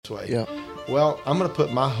way. Yeah. Well, I'm going to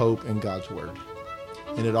put my hope in God's word.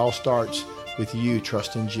 And it all starts with you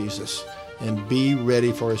trusting Jesus and be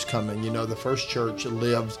ready for his coming. You know, the first church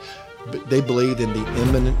they believed in the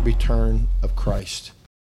imminent return of Christ.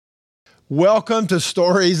 Welcome to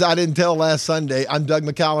Stories I Didn't Tell Last Sunday. I'm Doug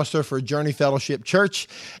McAllister for Journey Fellowship Church.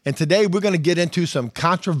 And today we're going to get into some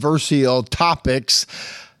controversial topics.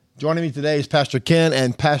 Joining me today is Pastor Ken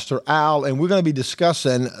and Pastor Al, and we're going to be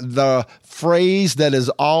discussing the phrase that is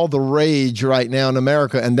all the rage right now in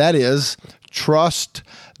America, and that is trust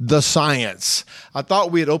the science. I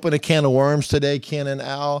thought we'd open a can of worms today, Ken and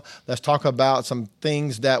Al. Let's talk about some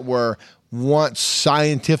things that were once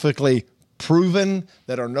scientifically proven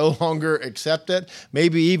that are no longer accepted.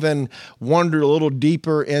 Maybe even wander a little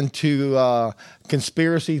deeper into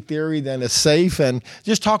conspiracy theory than is safe, and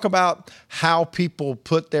just talk about how people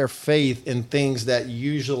put their faith in things that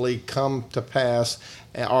usually come to pass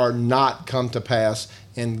or not come to pass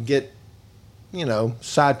and get,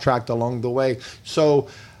 sidetracked along the way. So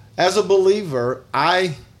as a believer,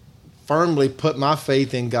 I firmly put my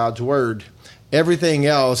faith in God's word. Everything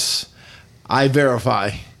else I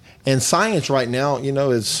verify. And science right now,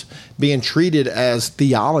 is being treated as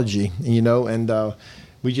theology, and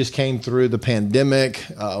we just came through the pandemic.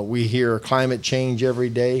 We hear climate change every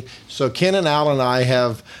day. So Ken and Al and I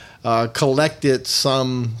have collected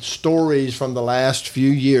some stories from the last few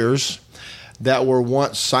years that were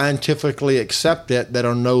once scientifically accepted that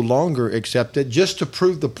are no longer accepted, just to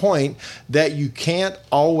prove the point that you can't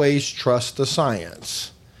always trust the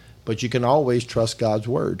science, but you can always trust God's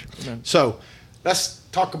word. Amen. So let's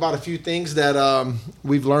talk about a few things that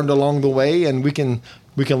we've learned along the way, and we can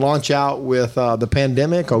launch out with the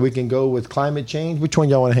pandemic, or we can go with climate change. Which one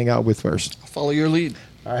y'all want to hang out with first? I'll follow your lead.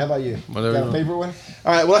 All right, how about you? Whatever. Got a favorite one?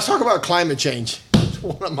 All right, well, let's talk about climate change. It's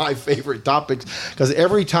one of my favorite topics, because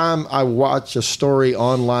every time I watch a story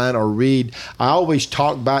online or read, I always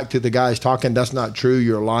talk back to the guys talking, that's not true,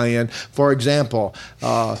 you're lying. For example,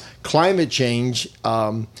 climate change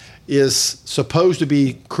is supposed to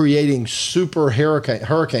be creating super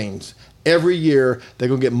hurricanes. Every year, they're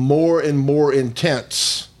going to get more and more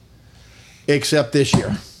intense, except this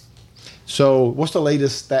year. So what's the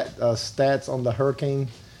latest stats on the hurricane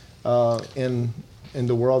in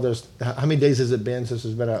the world? How many days has it been since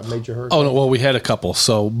there's been a major hurricane? Oh, no, well, we had a couple.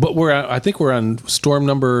 So, but I think we're on storm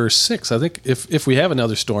number 6. I think if we have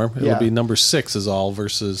another storm, it'll be number 6 is all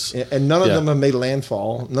versus. And none of them have made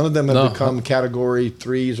landfall. None of them have become category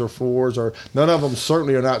 3s or 4s, or none of them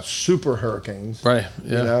certainly are not super hurricanes. Right.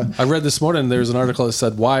 Yeah. I read this morning. There's an article that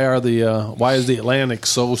said why is the Atlantic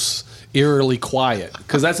so eerily quiet?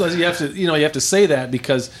 Because that's what you have to you have to say that,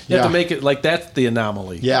 because you have to make it like that's the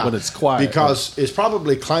anomaly when it's quiet. Because it's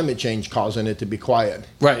probably climate change causing it to be quiet.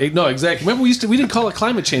 Right. No, exactly. Remember we didn't call it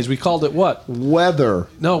climate change. We called it what? Weather.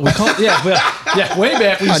 No, we called way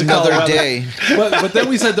back we used to call it another day. But then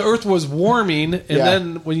we said the Earth was warming, and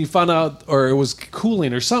then when you found out, or it was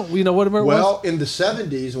cooling or something, whatever it was. Well, in the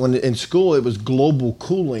 70s, when in school it was global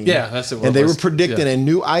cooling. Yeah, that's it. And they were predicting a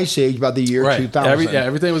new ice age by the year 2000.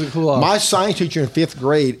 Everything was going to cool off. My science teacher in 5th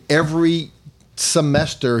grade, every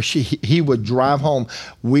semester he would drive home,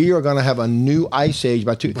 we are going to have a new ice age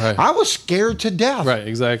by 2. Right. I was scared to death. Right,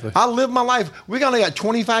 exactly. I lived my life. We only got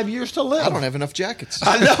 25 years to live. I don't have enough jackets.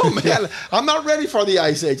 I know, man. I'm not ready for the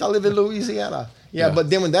ice age. I live in Louisiana. Yeah, but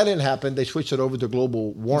then when that didn't happen, they switched it over to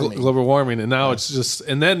global warming. Global warming, and now it's just,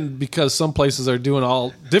 and then because some places are doing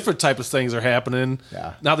all different type of things are happening,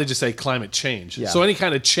 now they just say climate change. Yeah. So any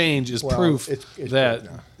kind of change is proof it's that,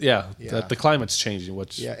 that the climate's changing.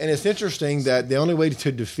 And it's interesting that the only way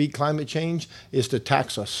to defeat climate change is to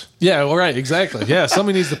tax us. Yeah, well, right, exactly. Yeah,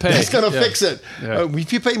 somebody needs to pay. That's going to fix it. Yeah.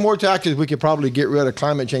 If you pay more taxes, we could probably get rid of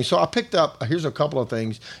climate change. So I picked up, here's a couple of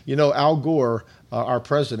things. Al Gore, our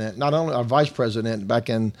president, not only our vice president back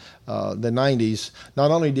in the 90s,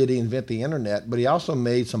 not only did he invent the internet, but he also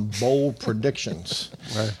made some bold predictions.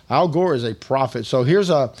 Right. Al Gore is a prophet. So here's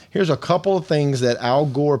a couple of things that Al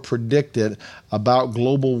Gore predicted about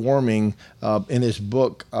global warming in his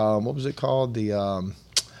book. What was it called? The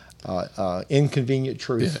Inconvenient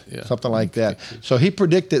Truth, something like that. So he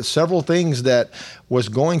predicted several things that was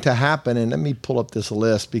going to happen. And let me pull up this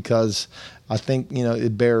list, because I think,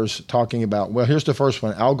 it bears talking about. Well, here's the first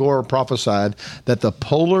one. Al Gore prophesied that the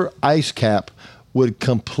polar ice cap would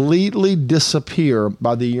completely disappear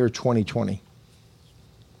by the year 2020.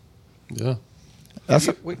 Yeah.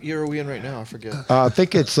 What year are we in right now? I forget. I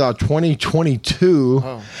think it's 2022.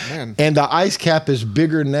 Oh, man. And the ice cap is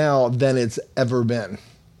bigger now than it's ever been.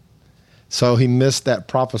 So he missed that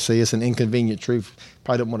prophecy. It's an inconvenient truth.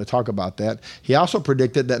 Probably don't want to talk about that. He also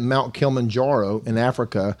predicted that Mount Kilimanjaro in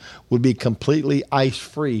Africa would be completely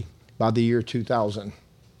ice-free by the year 2000.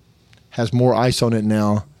 Has more ice on it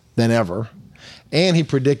now than ever. And he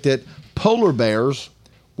predicted polar bears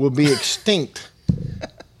will be extinct.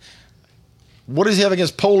 What does he have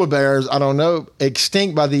against polar bears? I don't know.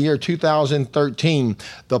 Extinct by the year 2013.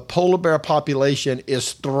 The polar bear population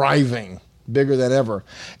is thriving, bigger than ever.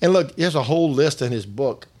 And look, here's a whole list in his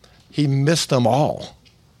book. He missed them all.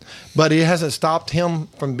 But it hasn't stopped him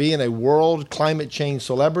from being a world climate change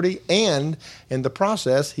celebrity. And in the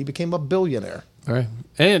process, he became a billionaire. All right.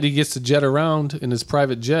 And he gets to jet around in his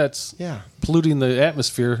private jets, polluting the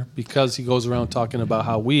atmosphere because he goes around talking about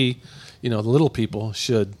how we, the little people,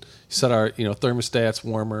 should set our, thermostats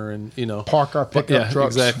warmer and, park our pickup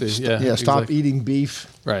trucks. Exactly. Stop eating beef.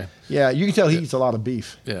 Right. Yeah, you can tell he eats a lot of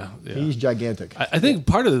beef. Yeah. He's gigantic. I think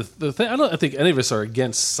part of the thing, I don't think any of us are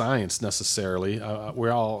against science necessarily.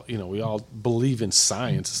 We're all, we all believe in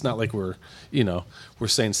science. It's not like we're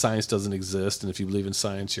saying science doesn't exist, and if you believe in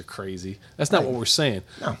science, you're crazy. That's not what we're saying.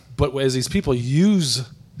 No. But as these people use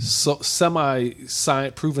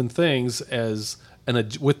semi-science proven things as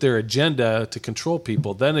with their agenda to control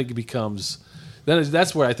people, then it becomes.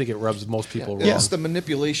 That's where I think it rubs most people wrong. It's the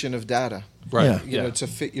manipulation of data, right? To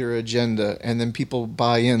fit your agenda, and then people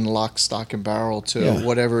buy in lock, stock, and barrel to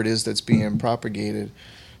whatever it is that's being propagated.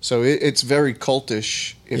 So it's very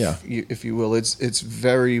cultish, if you will. It's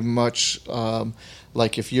very much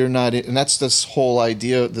like if you're not, and that's this whole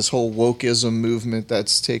idea, this whole wokeism movement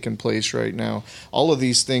that's taking place right now. All of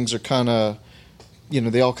these things are kind of.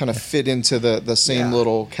 They all kind of fit into the same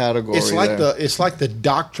little category. It's like the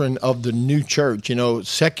doctrine of the new church.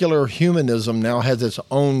 Secular humanism now has its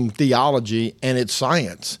own theology and its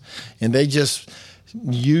science, and they just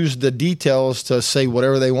use the details to say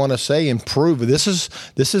whatever they want to say and prove this is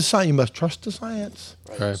science. You must trust the science.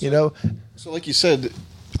 Right. So like you said,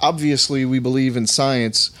 obviously we believe in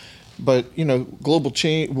science. But, global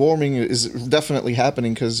warming is definitely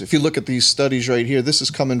happening because if you look at these studies right here, this is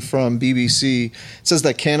coming from BBC. It says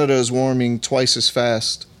that Canada is warming twice as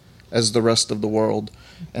fast as the rest of the world.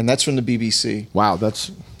 And that's from the BBC. Wow,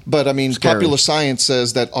 that's But, scary. Popular Science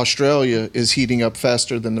says that Australia is heating up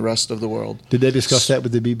faster than the rest of the world. Did they discuss that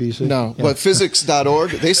with the BBC? No. Yeah. But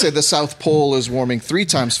physics.org, they say the South Pole is warming 3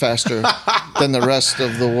 times faster than the rest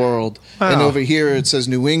of the world. Wow. And over here it says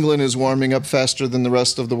New England is warming up faster than the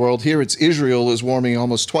rest of the world. Here it's Israel is warming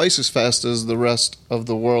almost twice as fast as the rest of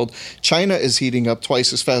the world. China is heating up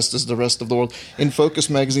twice as fast as the rest of the world. In Focus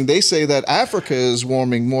magazine, they say that Africa is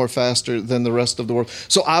warming more faster than the rest of the world.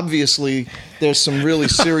 So obviously there's some really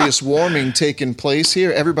serious warming taking place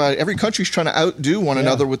here. Every country's trying to outdo one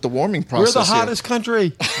another with the warming process. We're the hottest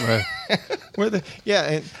country. Right.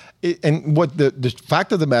 And what the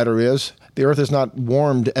fact of the matter is, the Earth has not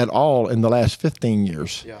warmed at all in the last 15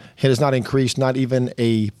 years. Yeah. It has not increased not even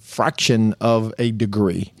a fraction of a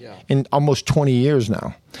degree in almost 20 years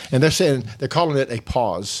now. And they're calling it a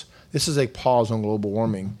pause. This is a pause on global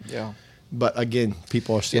warming. Yeah. But again,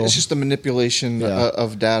 people are still. It's just a manipulation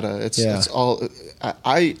of data. It's all.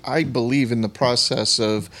 I believe in the process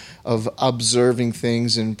of observing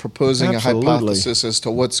things and proposing a hypothesis as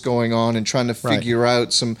to what's going on and trying to figure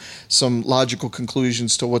out some logical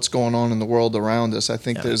conclusions to what's going on in the world around us. I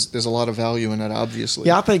think there's a lot of value in that. Obviously,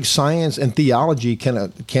 I think science and theology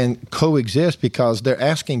can coexist because they're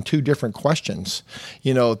asking two different questions.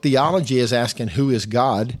 Theology is asking who is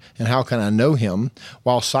God and how can I know Him,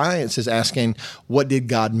 while science is asking what did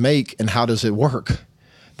God make and how does it work.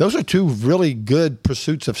 Those are two really good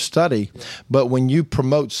pursuits of study, but when you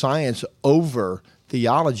promote science over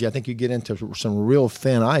theology, I think you get into some real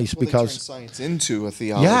thin ice because they turn science into a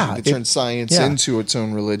theology. They turn science into its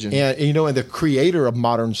own religion. And and the creator of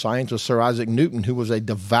modern science was Sir Isaac Newton, who was a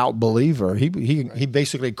devout believer. He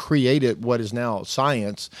basically created what is now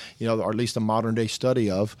science, or at least a modern day study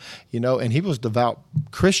of, and he was a devout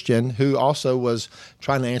Christian who also was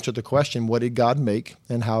trying to answer the question, what did God make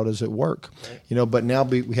and how does it work? Right. But now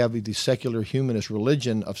we have the secular humanist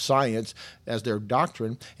religion of science as their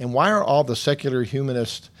doctrine. And why are all the secular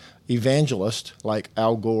humanist evangelists like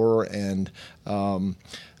Al Gore and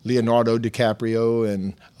Leonardo DiCaprio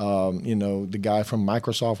and the guy from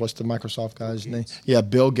Microsoft, what's the Microsoft guy's name? Yeah,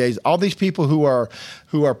 Bill Gates. All these people who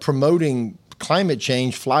are promoting climate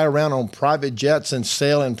change, fly around on private jets and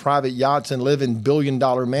sail in private yachts and live in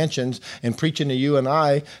billion-dollar mansions and preaching to you and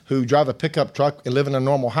I who drive a pickup truck and live in a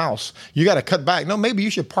normal house. You got to cut back. No, maybe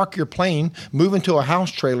you should park your plane, move into a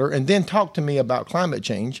house trailer, and then talk to me about climate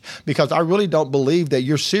change because I really don't believe that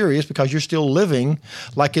you're serious because you're still living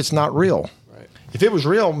like it's not real. Right. If it was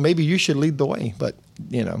real, maybe you should lead the way, but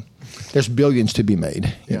there's billions to be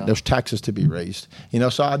made. There's taxes to be raised.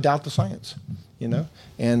 So I doubt the science.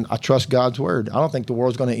 And I trust God's word. I don't think the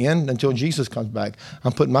world's going to end until Jesus comes back.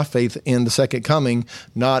 I'm putting my faith in the second coming,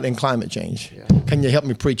 not in climate change. Yeah. Can you help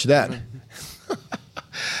me preach that?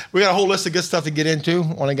 We got a whole list of good stuff to get into.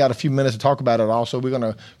 Only got a few minutes to talk about it all, so we're going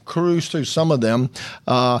to cruise through some of them.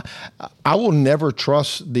 I will never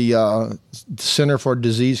trust the Center for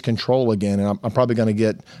Disease Control again, and I'm probably going to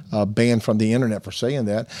get banned from the internet for saying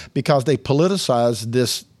that, because they politicized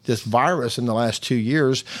this virus in the last 2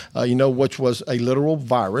 years, which was a literal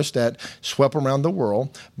virus that swept around the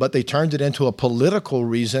world, but they turned it into a political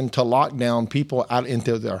reason to lock down people out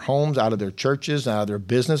into their homes, out of their churches, out of their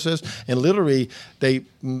businesses, and literally they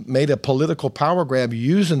made a political power grab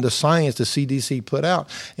using the science the CDC put out.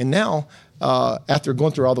 And now, after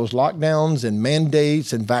going through all those lockdowns and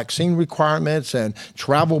mandates and vaccine requirements and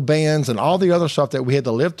travel bans and all the other stuff that we had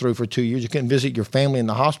to live through for 2 years, you couldn't visit your family in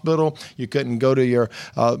the hospital. You couldn't go to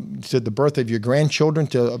to the birth of your grandchildren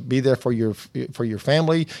to be there for your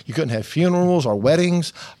family. You couldn't have funerals or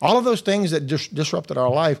weddings. All of those things that disrupted our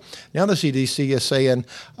life. Now the CDC is saying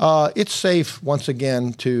it's safe once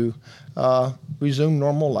again to resume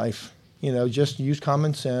normal life. Just use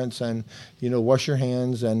common sense and, wash your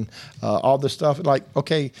hands and all this stuff. Like,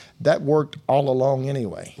 okay, that worked all along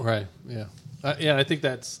anyway. Right. Yeah. I think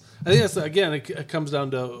that's again, it comes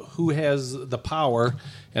down to who has the power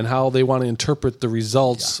and how they want to interpret the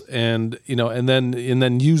results, and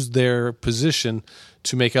then use their position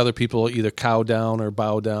to make other people either cow down or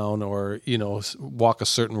bow down or walk a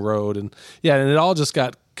certain road, and it all just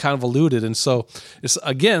got kind of eluded. And so it's,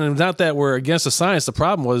 again, not that we're against the science. The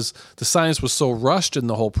problem was the science was so rushed in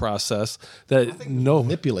the whole process that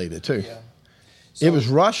manipulated too. Yeah. So, it was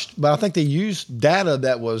rushed, but I think they used data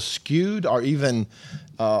that was skewed or even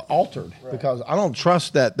altered, because I don't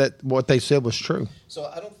trust that what they said was true. So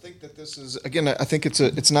I don't think that this is, again, I think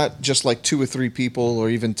it's not just like 2 or 3 people or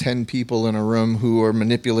even 10 people in a room who are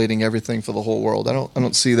manipulating everything for the whole world. I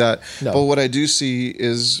don't see that. No. But what I do see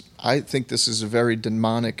is, I think this is a very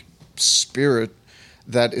demonic spirit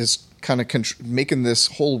that is kind of making this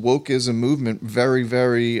whole wokeism movement very,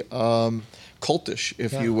 very cultish,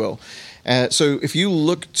 if you will. So if you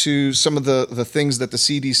look to some of the things that the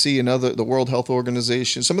CDC and the World Health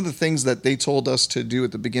Organization, some of the things that they told us to do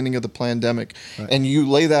at the beginning of the pandemic, and you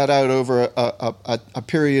lay that out over a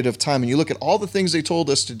period of time, and you look at all the things they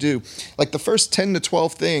told us to do, like the first 10 to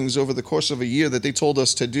 12 things over the course of a year that they told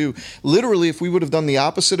us to do, literally, if we would have done the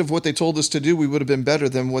opposite of what they told us to do, we would have been better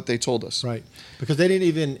than what they told us. Right. Because they didn't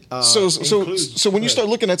even So when you start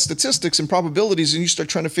looking at statistics and probabilities, and you start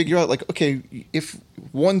trying to figure out, like, okay, if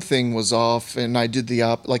one thing was off and I did the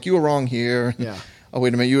like, you were wrong here. Yeah. Oh,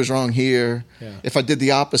 wait a minute, you was wrong here. Yeah. If I did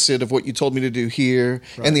the opposite of what you told me to do here,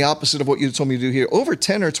 and the opposite of what you told me to do here, over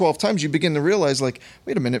 10 or 12 times you begin to realize, like,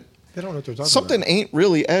 wait a minute, they don't know what they're talking something about. Ain't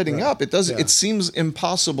really adding up. It doesn't. Yeah. It seems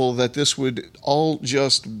impossible that this would all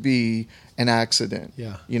just be an accident.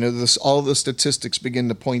 Yeah. All the statistics begin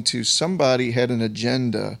to point to somebody had an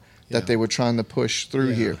agenda that they were trying to push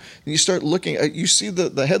through here. And you start looking at, you see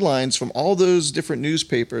the headlines from all those different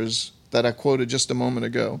newspapers that I quoted just a moment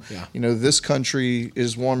ago. Yeah. This country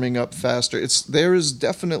is warming up faster. There is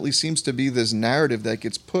definitely seems to be this narrative that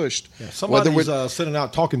gets pushed. Yeah. Somebody's sending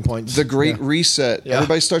out talking points. The Great Reset. Yeah.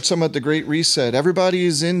 Everybody starts talking about the Great Reset. Everybody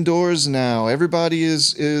is indoors now. Everybody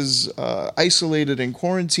is isolated and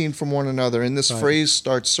quarantined from one another. And this phrase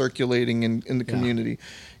starts circulating in the community.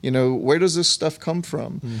 Where does this stuff come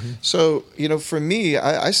from? Mm-hmm. So, for me,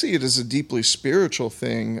 I see it as a deeply spiritual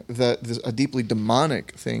thing, a deeply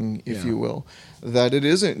demonic thing, if you will, that it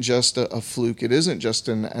isn't just a fluke. It isn't just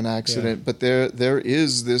an accident, but there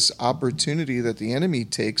is this opportunity that the enemy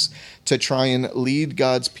takes to try and lead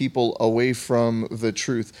God's people away from the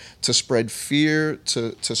truth, to spread fear,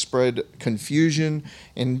 to spread confusion,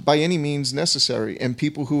 and by any means necessary. And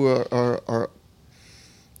people who are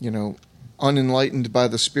unenlightened by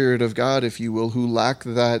the Spirit of God, if you will, who lack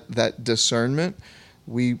that discernment,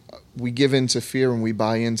 we give in to fear and we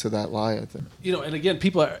buy into that lie, I think. And again,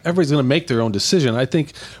 everybody's going to make their own decision. I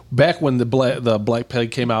think back when the Black Plague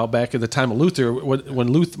came out, back at the time of Luther,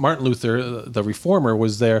 when Martin Luther, the reformer,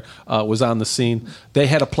 was on the scene, they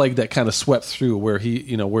had a plague that kind of swept through where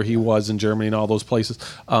he was in Germany and all those places.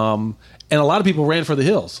 And a lot of people ran for the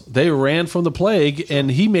hills. They ran from the plague, and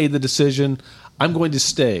he made the decision, I'm going to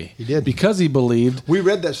stay. He did. Because he believed. We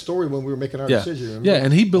read that story when we were making our decision. Remember? Yeah,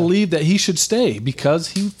 and he believed that he should stay because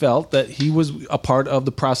he felt that he was a part of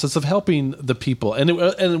the process of helping the people.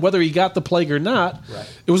 And whether he got the plague or not,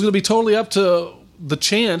 it was going to be totally up to the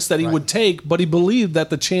chance that he would take, but he believed that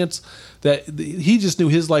the chance that he just knew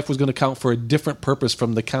his life was going to count for a different purpose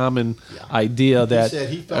from the common idea that he said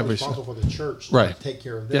he felt responsible for the church to take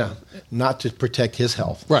care of them, not to protect his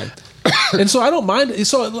health. Right. And so I don't mind.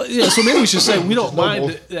 So maybe we should say we don't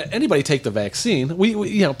mind that anybody take the vaccine.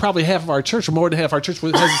 We probably half of our church, or more than half of our church,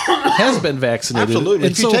 has been vaccinated. Absolutely.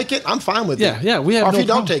 And if you take it, I'm fine with it. Yeah. We have. Or if you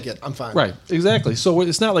don't take it, I'm fine. Right. Exactly. So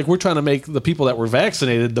it's not like we're trying to make the people that were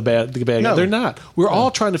vaccinated the bad guy. No. They're not. We're all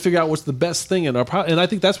trying to figure out what's the best thing in our. And I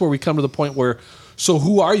think that's where we come to the point where. So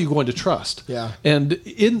who are you going to trust? Yeah.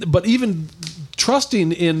 But even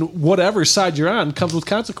trusting in whatever side you're on comes with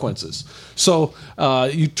consequences. So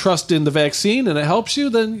you trust in the vaccine and it helps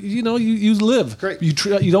you, then you live. Great.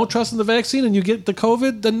 You don't trust in the vaccine and you get the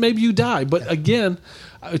COVID, then maybe you die. But again,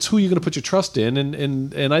 it's who you're going to put your trust in,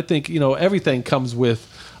 and I think everything comes with.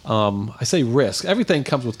 I say risk. Everything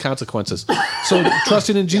comes with consequences. So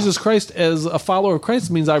trusting in Jesus Christ as a follower of Christ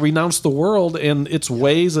means I renounce the world and its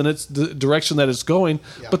ways and its direction that it's going.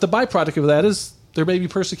 Yeah. But the byproduct of that is there may be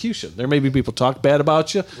persecution. There may be people talk bad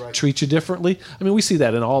about you, treat you differently. I mean, we see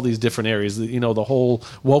that in all these different areas. The whole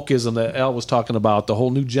wokeism that Al was talking about, the whole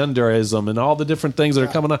new genderism, and all the different things that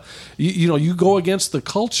are coming up. You go against the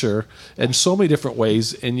culture in so many different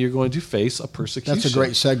ways, and you're going to face a persecution. That's a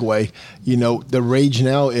great segue. The rage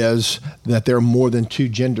now is that there are more than two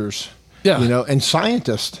genders. Yeah. And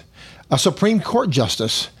scientists, a Supreme Court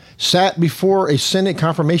justice, sat before a Senate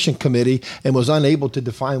confirmation committee and was unable to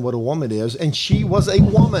define what a woman is, and she was a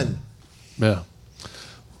woman. Yeah.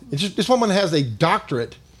 This woman has a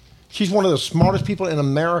doctorate. She's one of the smartest people in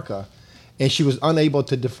America, and she was unable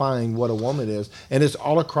to define what a woman is. And it's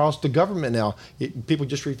all across the government now. People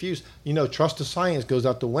just refuse. Trust of science goes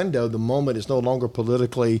out the window the moment it's no longer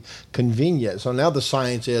politically convenient. So now the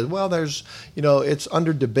science is, there's, it's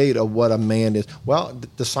under debate of what a man is. Well,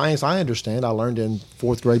 the science I understand, I learned in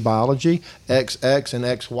fourth grade biology, XX and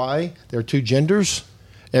XY, there are two genders.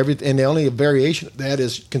 And the only variation of that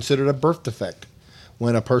is considered a birth defect.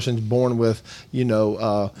 When a person's born with,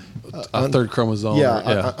 a third chromosome.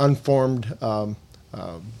 Unformed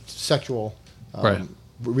sexual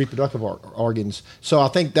reproductive organs. So I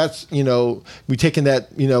think that's, we've taken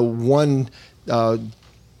that, 1/10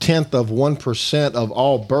 of 1% of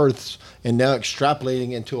all births and now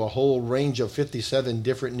extrapolating into a whole range of 57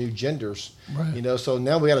 different new genders. Right. So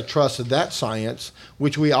now we got to trust that science,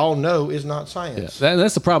 which we all know is not science. Yeah,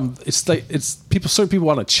 that's the problem. Certain people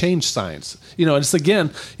want to change science. It's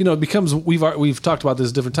again, it becomes we've talked about this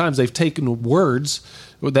at different times. They've taken words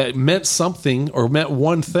that meant something or meant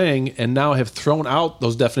one thing, and now have thrown out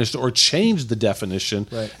those definitions or changed the definition.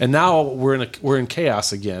 Right. And now we're in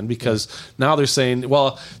chaos again because now they're saying,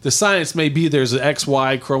 well, the science may be there's an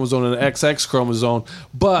XY chromosome and an XX chromosome,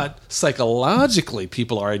 but psychologically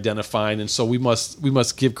people are identifying, and so we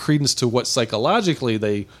must give credence to what psychologically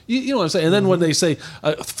they, you know what I'm saying. And then when they say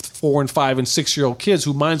 4 and 5 and 6-year-old kids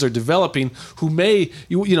whose minds are developing, who may,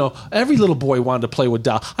 every little boy wanted to play with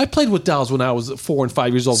dolls. I played with dolls when I was 4 and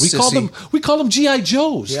 5 years old. We called them G.I.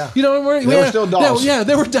 Joes. Yeah. They were still dolls. Yeah,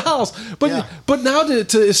 they were dolls. But now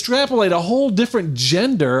to extrapolate a whole different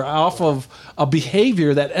gender off of a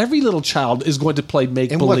behavior that every little child is going to play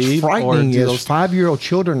make-believe. And what's frightening is 5-year-old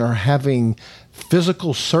children are having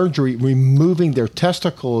physical surgery, removing their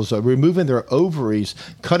testicles, removing their ovaries,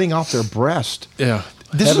 cutting off their breast. Yeah.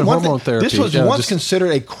 This was once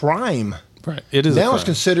considered a crime. Right. It is. Now it's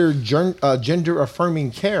considered gender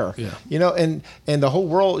affirming care. Yeah. And the whole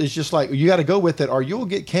world is just like, you got to go with it, or you'll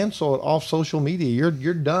get canceled off social media.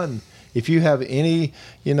 You're done. If you have any,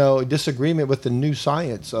 disagreement with the new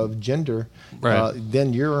science of gender,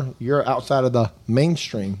 then you're outside of the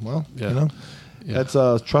mainstream. Well, that's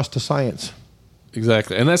trust to science.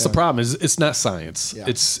 Exactly, and that's the problem. Is it's not science. Yeah.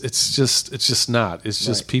 It's just not. It's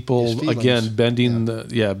just people again bending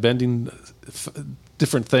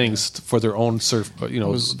different things for their own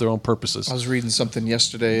their own purposes. I was reading something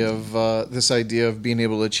yesterday of this idea of being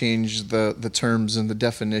able to change the terms and the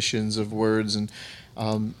definitions of words, and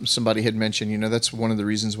somebody had mentioned, that's one of the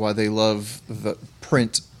reasons why they love the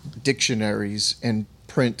print dictionaries and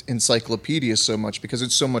print encyclopedias so much, because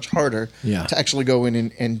it's so much harder to actually go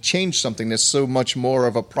in and change something. That's so much more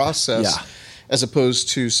of a process as opposed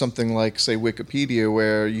to something like, say, Wikipedia,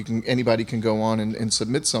 where anybody can go on and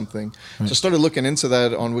submit something. Right. So I started looking into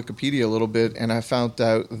that on Wikipedia a little bit, and I found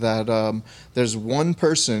out that there's one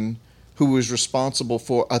person who was responsible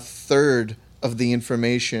for 1/3 of the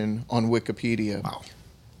information on Wikipedia. Wow.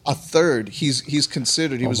 1/3. He's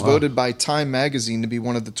considered. He was voted by Time magazine to be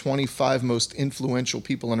one of the 25 most influential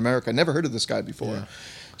people in America. I never heard of this guy before. Yeah.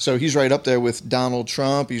 So he's right up there with Donald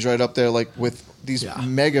Trump. He's right up there like with these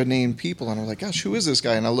mega named people. And I'm like, gosh, who is this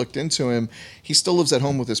guy? And I looked into him. He still lives at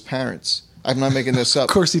home with his parents. I'm not making this up.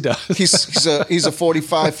 Of course he does. He's a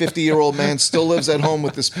 45, 50-year-old man, still lives at home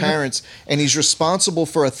with his parents, and he's responsible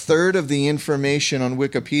for a third of the information on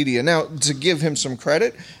Wikipedia. Now, to give him some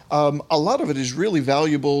credit, a lot of it is really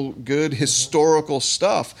valuable, good, historical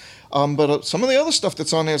stuff. But some of the other stuff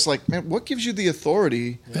that's on there is like, man, what gives you the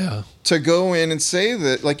authority to go in and say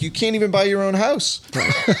that? Like, you can't even buy your own house.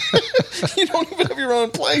 You don't even have your own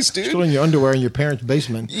place, dude. Still in your underwear in your parents'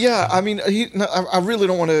 basement. Yeah, I mean, I really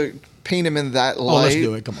don't want to paint him in that light. Oh, let's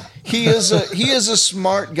do it. Come on. He is a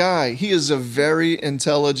smart guy. He is a very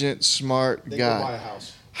intelligent, smart guy. Go buy a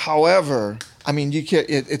house. However, I mean, you can't.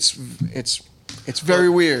 It's very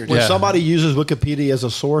weird. When somebody uses Wikipedia as a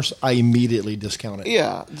source, I immediately discount it.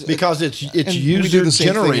 Yeah, because it's user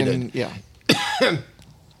generated.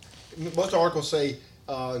 Most articles say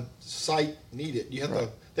site needed. You have to.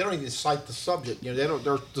 They don't even cite the subject. You know, they don't.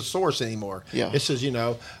 They're the source anymore. Yeah. It says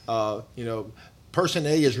person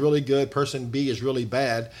A is really good, person B is really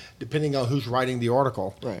bad, depending on who's writing the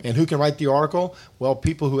article. Right. And who can write the article? Well,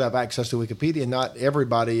 people who have access to Wikipedia. Not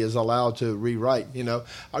everybody is allowed to rewrite. You know,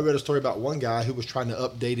 I read a story about one guy who was trying to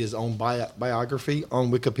update his own biography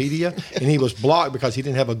on Wikipedia, and he was blocked because he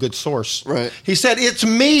didn't have a good source. Right. He said, "It's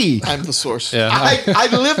me. I'm the source. Yeah. I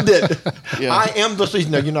lived it. Yeah. I am the source."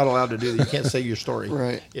 No, you're not allowed to do that. You can't say your story.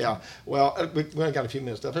 Right. Yeah. Well, we only got a few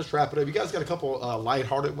minutes left. Let's wrap it up. You guys got a couple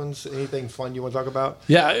lighthearted ones? Anything fun you want to talk about?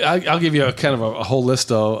 Yeah, I'll give you a kind of a whole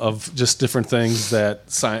list of just different things that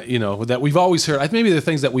that we've always heard. Maybe the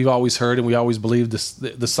things that we've always heard and we always believed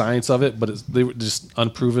the science of it, but they were just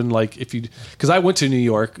unproven. Like because I went to New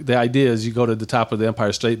York, the idea is you go to the top of the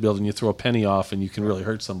Empire State Building, you throw a penny off, and you can really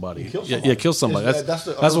hurt somebody. Kill somebody. Yeah, kill somebody.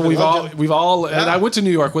 That's what we've all. And I went to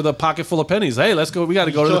New York with a pocket full of pennies. Hey, let's go. We got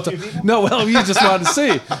to go to the. No, well, you just wanted to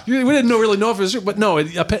see. We didn't really know if it was true, but no,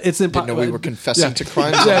 it's impossible. We were confessing to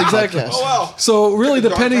crimes. Yeah, exactly. Oh wow. So really,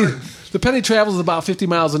 the penny travels about 50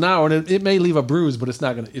 miles an hour, and it may leave a bruise, but it's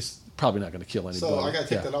probably not going to kill anybody. So I got to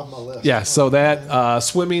take that off my list. Yeah. So that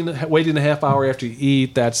swimming, waiting a half hour after you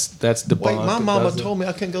eat, that's debunked. Wait, my mama told me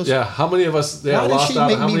I couldn't go. Yeah. How many of us lost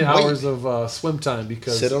out? How many hours of swim time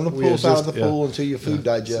because sit on the pool side of the pool until your food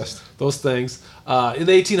digests? Those things. In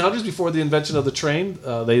the 1800s, before the invention of the train,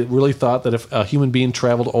 they really thought that if a human being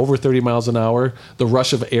traveled over 30 miles an hour, the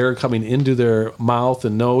rush of air coming into their mouth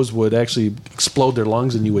and nose would actually explode their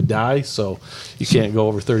lungs and you would die. So you can't go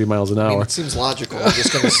over 30 miles an hour. I mean, it seems logical. I'm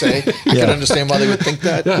just going to say. You can understand why they would think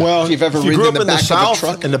that. Yeah. Well, if you've ever you ridden grew in up the back of a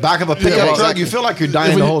truck, in the back of a pickup truck, you feel like you're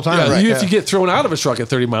dying the whole time. If you get thrown out of a truck at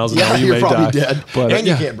 30 miles an hour, you you're may probably die. Dead. But, and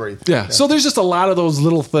you can't breathe. Yeah. So there's just a lot of those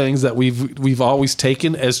little things that we've always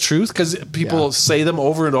taken as truth because people say them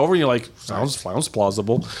over and over, and you're like, sounds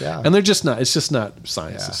plausible. Yeah. And they're just not. It's just not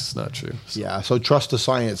science. It's just not true. So. Yeah. So trust the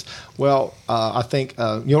science. Well, I think you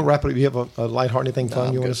want to wrap it up. You have a lighthearted thing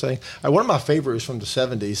fun you want to say? One of my favorites from the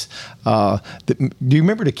 70s. Do you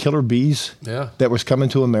remember the killer bees? Yeah. That was coming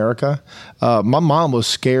to America. My mom was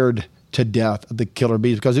scared to death of the killer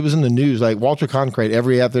bees because it was in the news. Like Walter Cronkite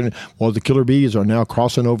every afternoon. Well, the killer bees are now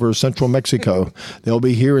crossing over central Mexico. They'll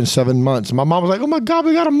be here in 7 months. My mom was like, "Oh my God,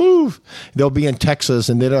 we got to move." They'll be in Texas,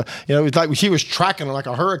 and then it's like she was tracking them like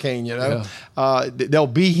a hurricane. They'll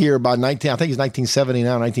be here by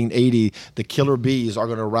 1979, 1980. The killer bees are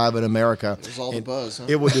going to arrive in America. It was all the buzz. Huh?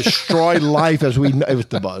 It will destroy life as we know. It was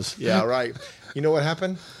the buzz. Yeah, right. You know what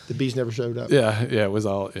happened? The bees never showed up. Yeah. It was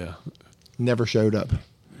all. Yeah. Never showed up.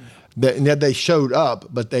 They showed up,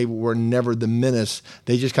 but they were never the menace.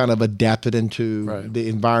 They just kind of adapted into the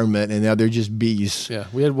environment, and now they're just bees. Yeah,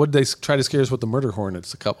 we had. What did they try to scare us with the murder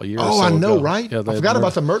hornets a couple of years? Oh, or so I know, ago. right? Yeah, I forgot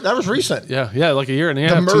about the murder. That was recent. Yeah, like a year and a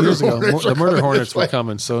half, 2 years ago. The murder hornets were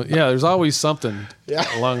coming. So yeah, there's always something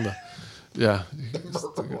along the. Yeah.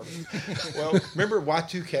 Well, remember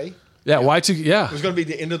Y2K? Yeah, Y2K. Yeah, it was going to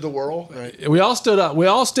be the end of the world. Right. We all stood up. We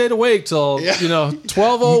all stayed awake till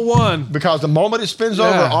 12:01. Because the moment it spins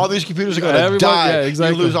over, all these computers are going to die. Yeah,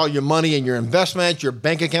 exactly. You lose all your money and your investments. Your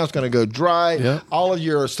bank account's going to go dry. Yeah. All of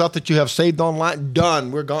your stuff that you have saved online,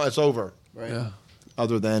 done. We're gone. It's over. Right. Yeah.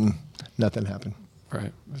 Other than nothing happened.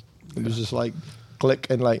 Right. It was just like click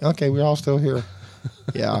and like, okay, we're all still here.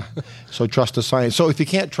 Yeah. So trust the science. So if you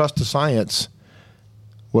can't trust the science,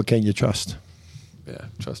 what can you trust? Yeah,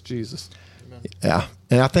 trust Jesus. Yeah,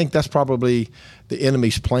 and I think that's probably the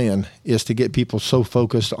enemy's plan is to get people so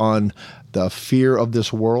focused on the fear of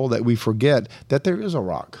this world that we forget that there is a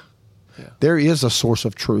rock. Yeah. There is a source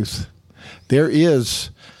of truth. There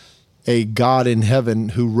is a God in heaven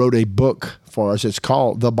who wrote a book for us. It's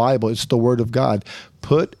called the Bible. It's the Word of God.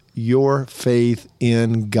 Put your faith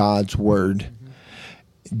in God's word.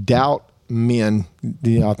 Doubt men.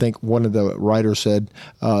 I think one of the writers said,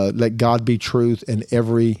 let God be truth and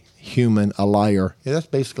every human a liar. Yeah, that's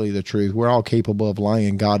basically the truth. We're all capable of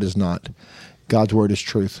lying. God is not. God's word is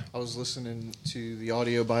truth. I was listening to the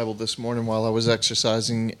audio Bible this morning while I was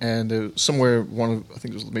exercising, and somewhere, I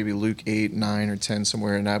think it was maybe Luke 8, 9, or 10,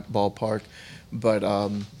 somewhere in that ballpark. But a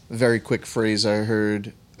very quick phrase I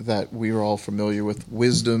heard that we were all familiar with: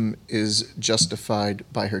 wisdom is justified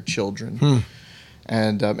by her children.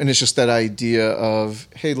 And it's just that idea of,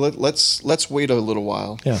 hey, let's wait a little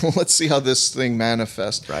while. Yeah. Let's see how this thing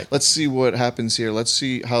manifests. Right. Let's see what happens here. Let's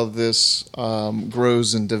see how this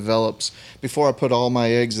grows and develops before I put all my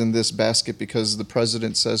eggs in this basket because the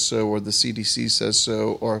president says so, or the CDC says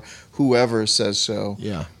so, or whoever says so.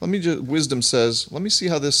 Yeah. Wisdom says, let me see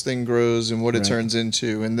how this thing grows and what it turns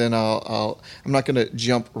into, and then I'm not going to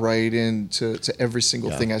jump right into every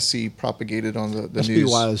single thing I see propagated on the Let's news. be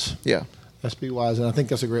wise. Yeah. Let's be wise, and I think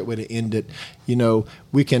that's a great way to end it. You know,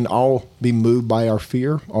 we can all be moved by our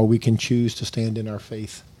fear, or we can choose to stand in our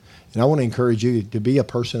faith. And I want to encourage you to be a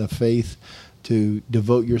person of faith, to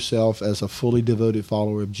devote yourself as a fully devoted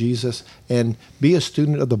follower of Jesus, and be a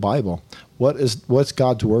student of the Bible. What's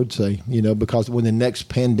God's word say? You know, because when the next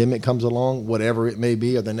pandemic comes along, whatever it may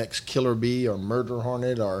be, or the next killer bee, or murder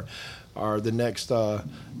hornet, or the next, that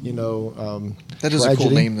is tragedy. a cool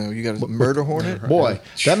name, though. You got a murder hornet. Boy,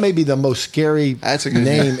 that may be the most scary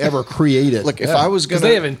name ever created. Look, if I was because gonna,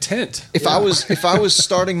 they have intent. If I was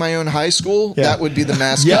starting my own high school, that would be the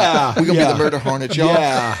mascot. Yeah, we're gonna be the murder hornets, y'all.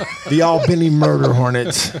 Yeah, the Albany Murder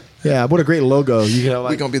Hornets. Yeah, what a great logo.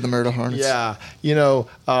 We're gonna be the murder hornets. Yeah,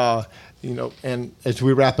 and as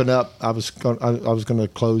we're wrapping up, I was going to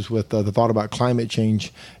close with the thought about climate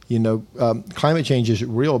change. Climate change is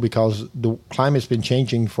real because the climate's been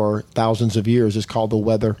changing for thousands of years. It's called the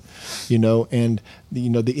weather, and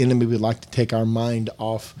the enemy would like to take our mind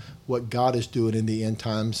off what God is doing in the end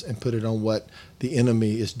times and put it on what the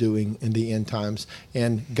enemy is doing in the end times.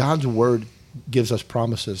 And God's word gives us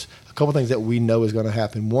promises. A couple things that we know is going to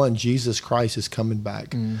happen. One, Jesus Christ is coming back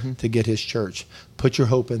to get his church. Put your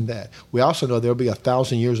hope in that. We also know there'll be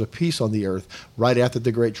 1,000 years of peace on the earth. Right after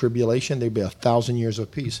the Great Tribulation, there'll be 1,000 years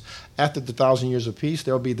of peace. After the 1,000 years of peace,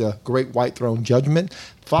 there'll be the Great White Throne Judgment,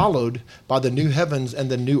 followed by the new heavens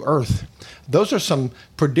and the new earth. Those are some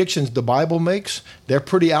predictions the Bible makes. They're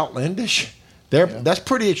pretty outlandish. That's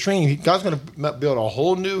pretty extreme. God's going to build a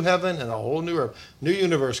whole new heaven and a whole new earth, new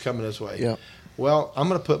universe coming this way. Yeah. Well, I'm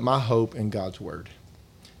going to put my hope in God's word.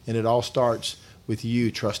 And it all starts with you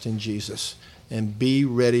trusting Jesus and be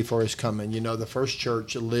ready for his coming. The first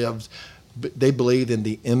church they believed in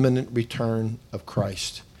the imminent return of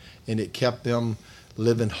Christ. And it kept them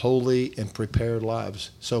living holy and prepared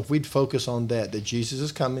lives. So if we'd focus on that Jesus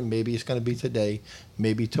is coming, maybe it's going to be today,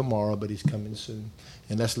 maybe tomorrow, but he's coming soon.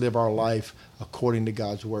 And let's live our life according to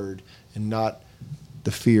God's word and not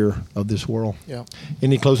the fear of this world. Yeah.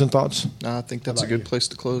 Any closing thoughts? No, I think that's a good place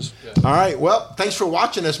to close. Yeah. All right. Well, thanks for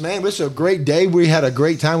watching us, man. This is a great day. We had a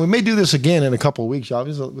great time. We may do this again in a couple of weeks, y'all.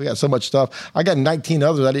 We got so much stuff. I got 19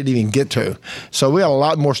 others I didn't even get to. So we got a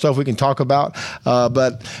lot more stuff we can talk about.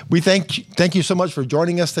 But we thank you so much for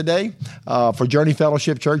joining us today. For Journey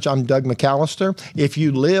Fellowship Church, I'm Doug McAllister. If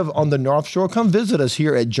you live on the North Shore, come visit us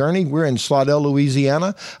here at Journey. We're in Slaughter,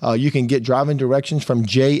 Louisiana. You can get driving directions from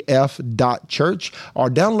jf.church. Or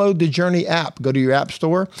download the Journey app. Go to your app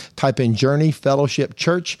store, type in Journey Fellowship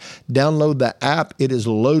Church, download the app. It is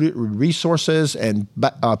loaded with resources and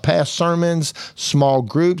past sermons, small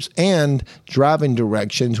groups, and driving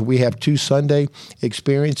directions. We have 2 Sunday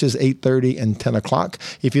experiences, 8:30 and 10 o'clock.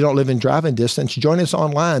 If you don't live in driving distance, join us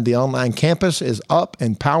online. The online campus is up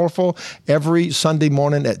and powerful every Sunday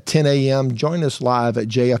morning at 10 a.m. Join us live at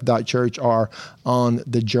jf.church or on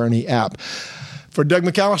the Journey app. For Doug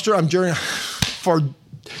McAllister, For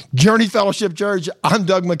Journey Fellowship Church, I'm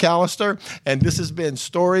Doug McAllister, and this has been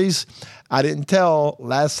Stories I Didn't Tell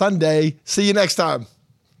Last Sunday. See you next time.